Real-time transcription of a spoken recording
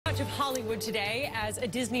of Hollywood today as a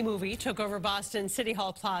Disney movie took over Boston City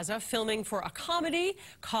Hall Plaza, filming for a comedy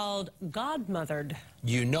called Godmothered.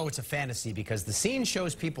 You know it's a fantasy because the scene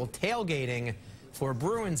shows people tailgating for a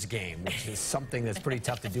Bruins game, which is something that's pretty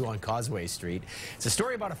tough to do on Causeway Street. It's a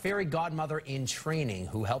story about a fairy godmother in training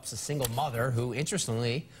who helps a single mother who,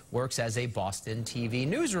 interestingly, works as a Boston TV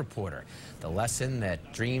news reporter. The lesson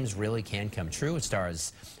that dreams really can come true. It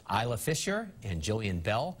stars Isla Fisher and Jillian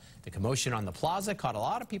Bell. The commotion on the plaza caught a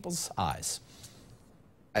lot of people's eyes.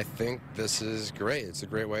 I think this is great. It's a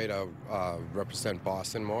great way to represent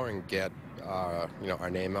Boston more and get our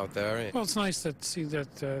name out there. Well, it's nice to see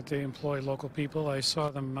that they employ local people. I saw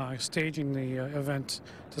them staging the event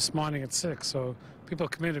this morning at 6, so people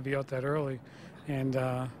committed to be out that early, and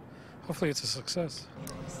hopefully it's a success.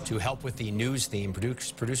 To help with the news theme,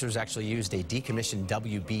 producers actually used a decommissioned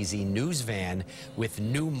WBZ news van with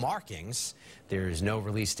new markings. There's no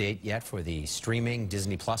release date yet for the streaming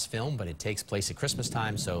Disney Plus film, but it takes place at Christmas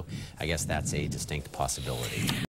time, so I guess that's a distinct possibility.